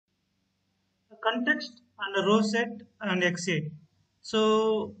context and a row set and X set.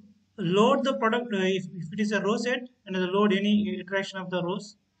 So load the product if it is a row set and load any iteration of the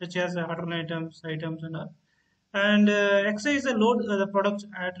rows such as order items and all. And Xi is a load the product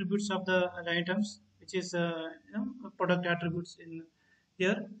attributes of the items, which is product attributes in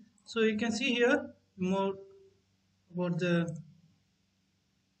here. So you can see here more about the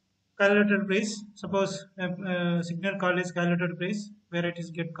calculated price. Suppose signal call is calculated price, where it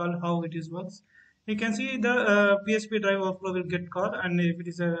is get call, how it is works. You can see the PSP drive overflow will get call, and if it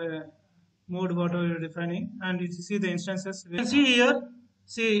is a mode whatever you're defining, and you see the instances. You can see here.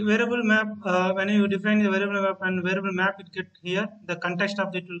 See variable map when you define the variable map and variable map it get here the context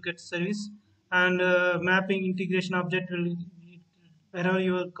object will get service, and mapping integration object will wherever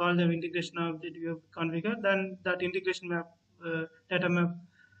you call the integration object you have configured, then that integration map data map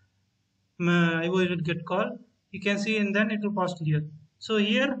IO will get called. You can see and then it will pass to here. So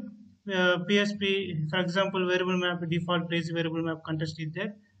here PSP, for example, variable map default place variable map context is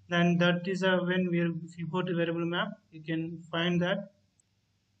there. Then that is when we are, if you go to variable map, you can find that.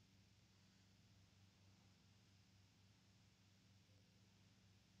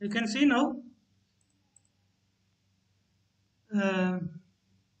 You can see now. For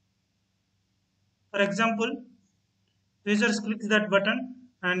example, users clicks that button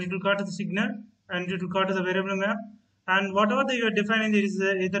and it will go to the signal and it will go to the variable map, and whatever that you are defining is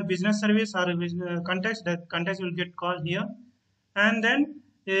either business service or context, that context will get called here. And then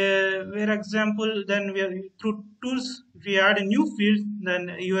where example then we are through tools, if we add a new field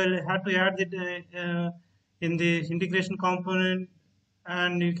then you will have to add it in the integration component,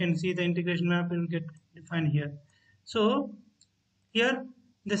 and you can see the integration map will get defined here. So here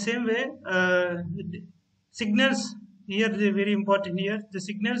the same way signals here they are very important here the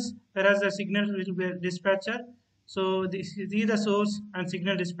signals, whereas the signal will be a dispatcher. So this is the source and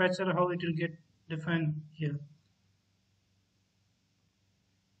signal dispatcher, how it will get defined here.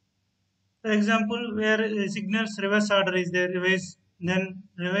 For example, where signals reverse order is there, reverse, then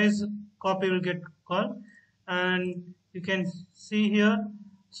reverse copy will get called, and you can see here.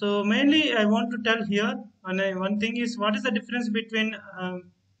 So mainly I want to tell here one thing is what is the difference between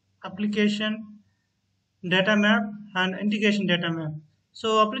application data map and integration data map.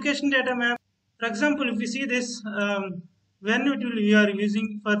 So application data map, for example, if you see this, when you are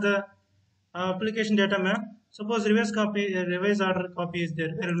using for the application data map, suppose reverse copy, reverse order copy is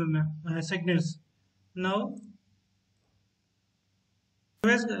there, variable map signals. Now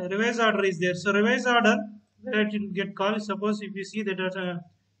reverse order is there. So reverse order where it will get called. Suppose if you see the data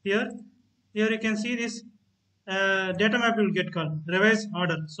here you can see this data map will get called reverse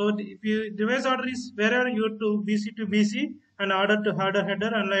order. So if you reverse order is wherever you to BC and order to header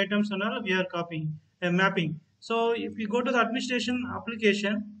and items and all we are copying mapping. So if you go to the administration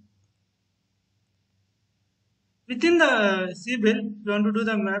application within the Siebel, you want to do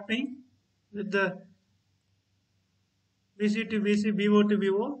the mapping with the BC to BC, BO to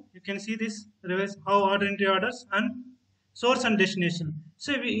BO. You can see this reverse how order entry orders and source and destination.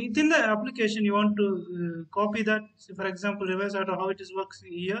 So within the application you want to copy that. So for example, reverse order how it is works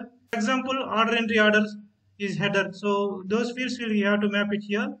here. For example, order entry orders is header. So those fields will you have to map it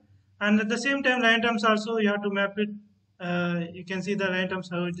here, and at the same time line terms also you have to map it. You can see the line terms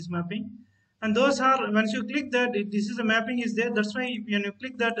how it is mapping, and those are once you click that this is a mapping is there. That's why when you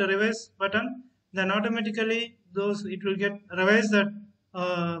click that reverse button, then automatically those it will get revise that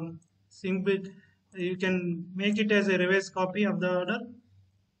simple. You can make it as a reverse copy of the order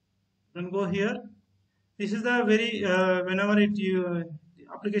and go here. This is the very whenever it you the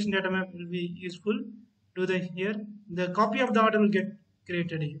application data map will be useful. Do the here the copy of the order will get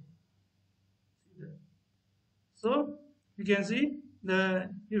created here. So you can see the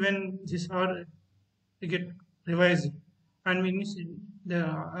even this order will get revised, and means the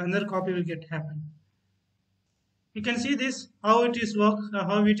another copy will get happen. You can see this how it is work,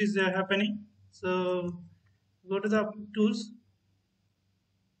 how it is happening. So go to the tools.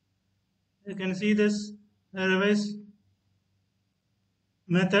 You can see this revise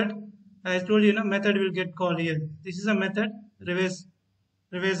method. I told you, method will get called here. This is a method revise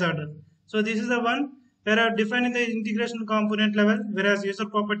order. So this is the one where I have defined the integration component level, whereas user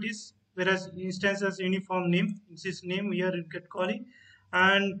properties, whereas instances uniform name, this name here it get calling,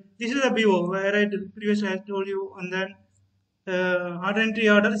 and this is a BO where I previously I told you, and then order entry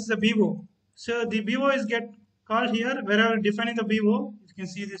order is a BO. So the BO is get called here where I am defining the BO. You can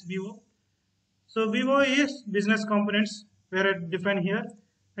see this BO. So BO is business components where I define here.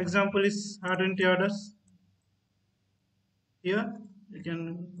 Example is order entry orders. Here you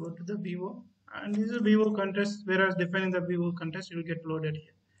can go to the BO, and this is a BO context. Whereas defining the BO context, you will get loaded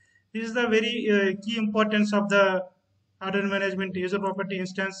here. This is the very key importance of the order management user property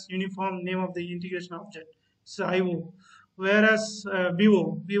instance uniform name of the integration object. So IO, whereas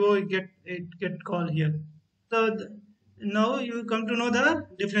BO get called here. So now you come to know the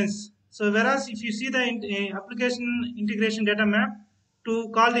difference. So whereas if you see the application integration data map to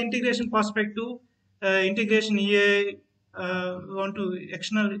call the integration perspective, integration EA, we want to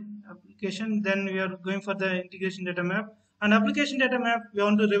external application, then we are going for the integration data map. And application data map, we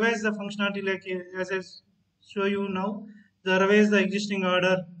want to revise the functionality like as I show you now, the revise the existing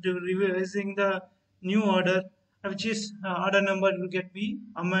order to revising the new order, which is order number will get be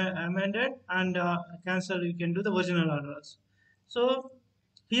amended and cancel. You can do the original orders. So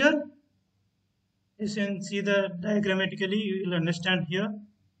here you can see the diagrammatically you will understand here.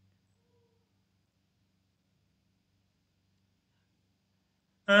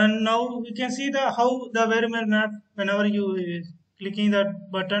 And now we can see the how the variable map whenever you clicking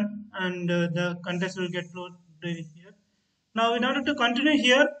that button and the context will get loaded here. Now in order to continue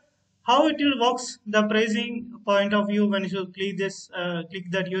here, how it will works the pricing point of view when you click this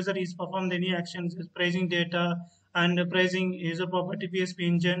click that user is performed any actions is pricing data and pricing user property PSP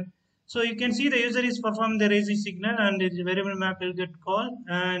engine. So you can see the user is performed the raising signal and the variable map will get called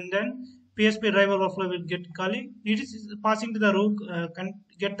and then PSP driver overflow will get calling. It is passing to the row,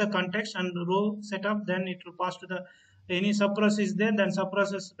 get the context and row setup. Then it will pass to the any sub process there. Then sub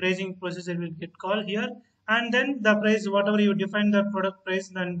process pricing processor will get called here, and then the price whatever you define the product price,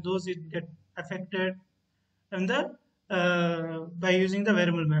 then those it get affected and the by using the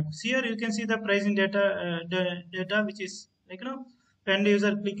variable maps. Here you can see the pricing data, data which is like when the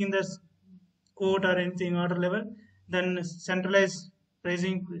user clicking this quote or anything order level, then centralized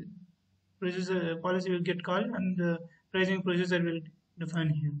pricing procedure policy will get called and the pricing procedure will define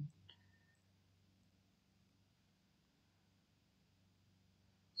here.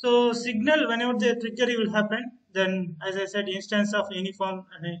 So signal whenever the trigger will happen, then as I said, instance of uniform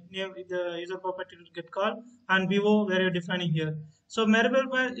name the user property will get called and BO where you're defining here. So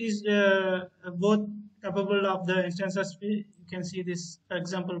variable is both capable of the instances. You can see this, for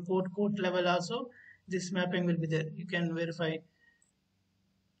example, port level also. This mapping will be there. You can verify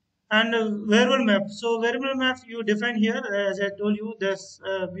and variable map. So variable map you define here as I told you this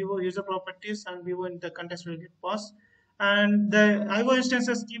vivo user properties and vivo in the context will get passed and the IO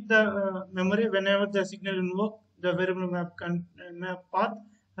instances keep the memory whenever the signal invoke the variable map map path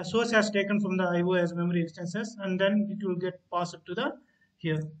a source has taken from the IO as memory instances and then it will get passed to the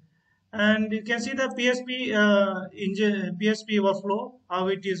here and you can see the PSP PSP overflow how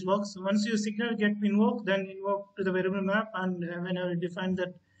it is works. Once your signal get invoked, then invoke to the variable map, and whenever you define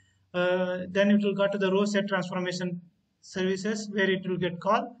that, then it will go to the row set transformation services where it will get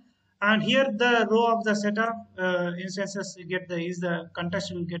called. And here the row of the setup instances you get the is the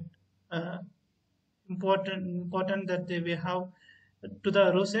context will get uh, important that we have to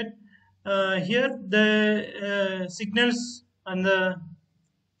the row set. Here the signals and the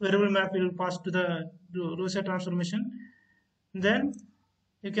variable map will pass to the row set transformation. Then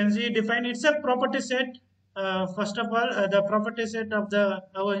you can see define it's a property set. First of all, the property set of the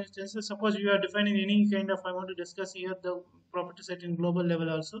our instances. Suppose you are defining any kind of I want to discuss here the property set in global level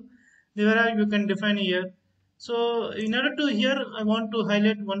also. There you can define here. So in order to here, I want to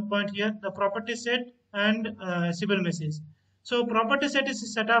highlight one point here: the property set and Siebel message. So property set is a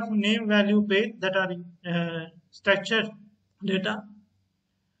set of name, value, page that are structured data.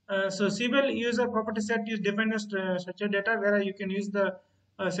 So Siebel user property set is defined as structured data where you can use the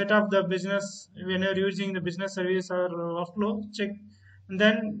set of the business when you're using the business service or workflow check. And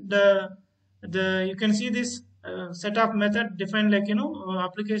then the you can see this set of method defined like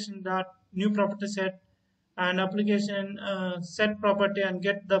application dot new property set and application set property and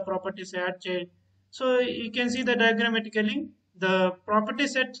get the property set child. So you can see the diagrammatically the property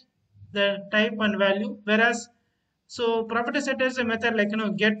set the type and value whereas so property set is a method like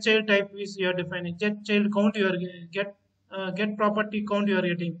get child type is you are defining get child count you are get property count you are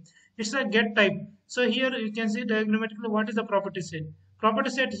getting. It's a get type. So here you can see diagrammatically what is the property set. Property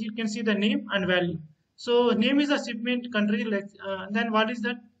set you can see the name and value. So name is a shipment country like then what is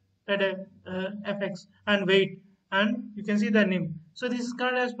that FX and weight and you can see the name. So this is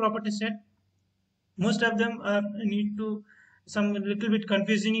called as property set. Most of them are need to some little bit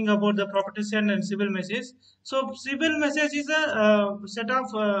confusing about the property set and Siebel message. So Siebel message is a set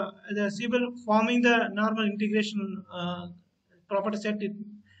of the Siebel forming the normal integration property set it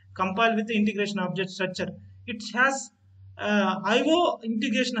compiled with the integration object structure. It has IO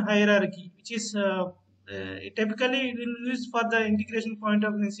integration hierarchy, which is typically used for the integration point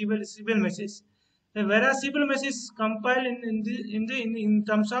of the Siebel message. Whereas Siebel mesh is compiled in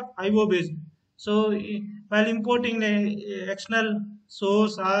terms of IO based. So while importing the external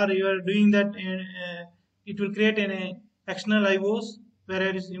source or you are doing that, it will create an external IOs,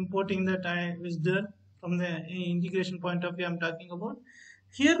 whereas importing that I is there from the integration point of view I'm talking about.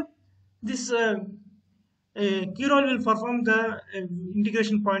 Here, this key role will perform the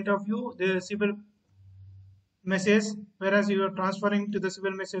integration point of view, the Siebel message, whereas you are transferring to the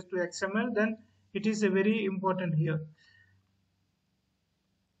Siebel message to XML, then it is a very important here.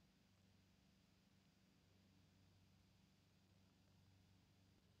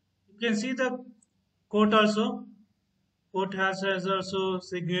 You can see the quote also. Quote has also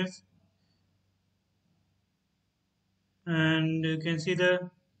signals, and you can see the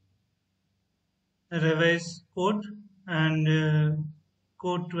revise quote and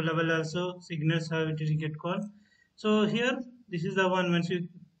quote level also signals how it will get called. So here, this is the one. Once you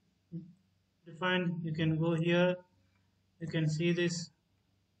define, you can go here. You can see this.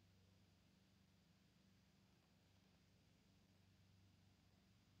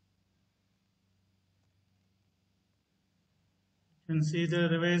 You can see the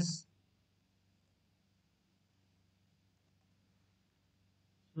revise.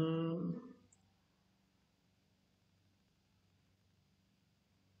 So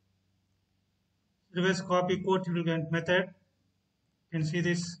revise copy quote will get method. You can see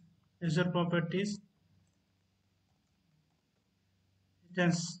this user properties. It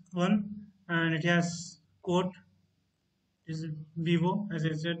has one and it has quote is vivo, as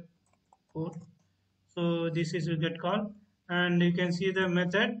I said, quote. So this is will get called, and you can see the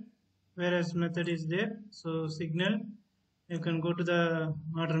method, whereas method is there. So signal, you can go to the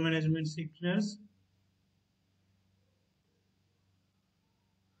order management signals.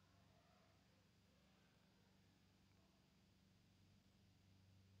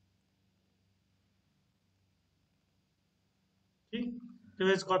 See,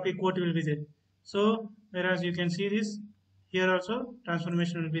 reverse copy quote will be there. So whereas you can see this here also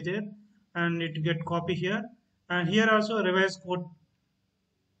transformation will be there, and it get copy here, and here also revise code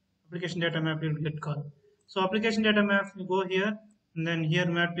application data map will get called. So application data map you go here, and then here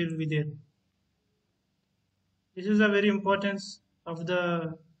map will be there. This is a very importance of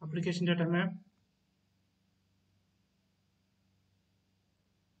the application data map.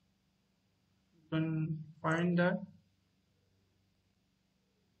 You can find that,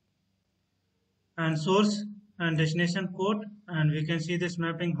 and source and destination code, and we can see this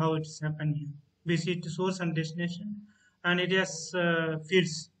mapping how it's happened here. We see to source and destination, and it has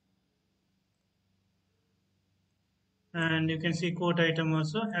fields, and you can see code item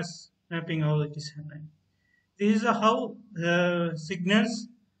also has mapping how it is happening. This is how signals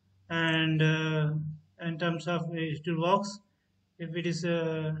and in terms of it works. If it is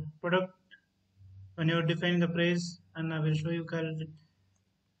a product, when you're defining the price, and I will show you calculator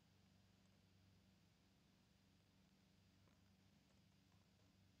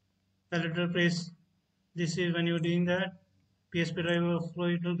price. This is when you're doing that PSP driver flow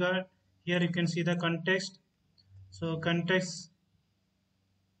util guard. Here you can see the context. So context,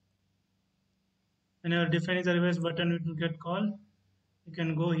 when you're defining the reverse button, it will get called. You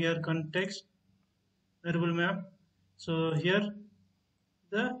can go here context variable map. So here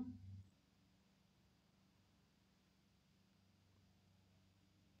the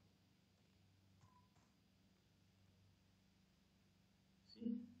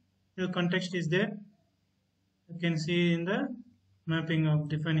your context is there. You can see in the mapping of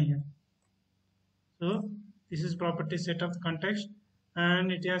defining here. So this is property set of context,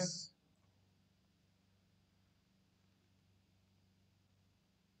 and it has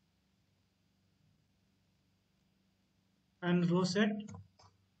and row set.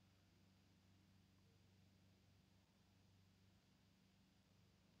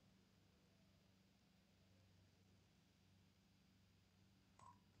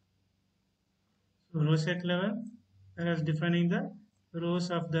 So row set level, whereas defining the rows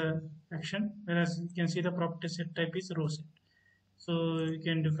of the action, whereas you can see the property set type is row set. So you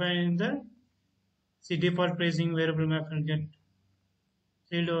can define the see default pricing variable map and get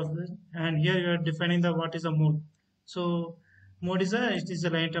field of this, and here you are defining the what is the mode. So mode is a it is the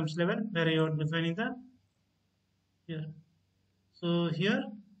line terms level where you are defining the here. So here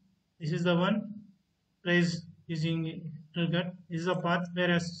this is the one price using get this is the path where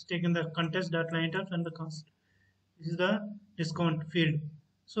has taken the contest dot line terms and the cost. This is the discount field.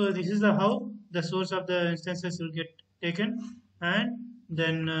 So this is the how the source of the instances will get taken, and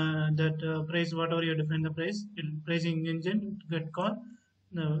then that price whatever you define the price, pricing engine get called.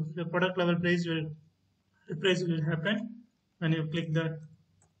 The product level price will the price will happen when you click the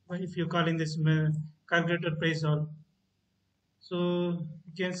if you're calling this calculator price all. So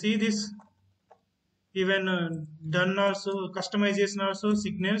you can see this even done also customization also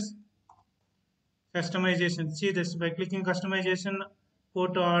signals customization. See this by clicking customization,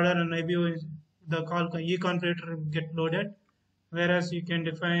 photo order and maybe the call e-configurator get loaded. Whereas you can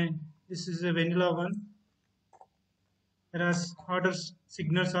define this is a vanilla one. Whereas order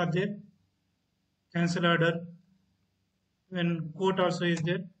signals are there, cancel order, when quote also is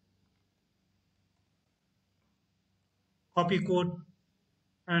there, copy quote,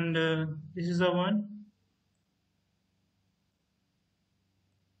 and this is the one.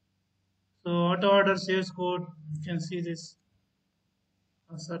 So auto order sales code, you can see this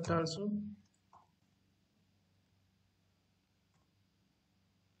assert also.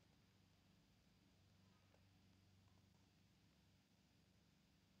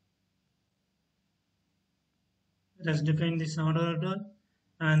 Let's define this order,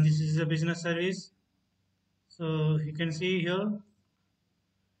 and this is a business service. So you can see here,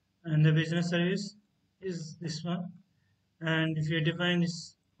 and the business service is this one. And if you define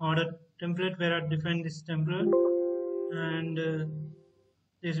this order template, where I define this template, and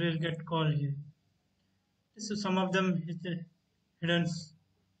this will get called here. This is some of them hidden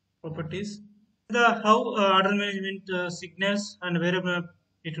properties. The how order management signals and variable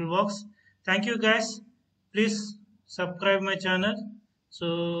it will works. Thank you guys. Please subscribe my channel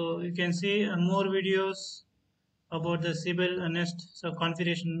so you can see more videos about the Siebel and Nest so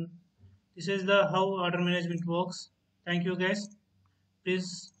configuration. This is the how order management works. Thank you guys.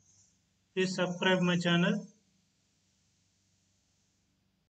 Please please subscribe my channel.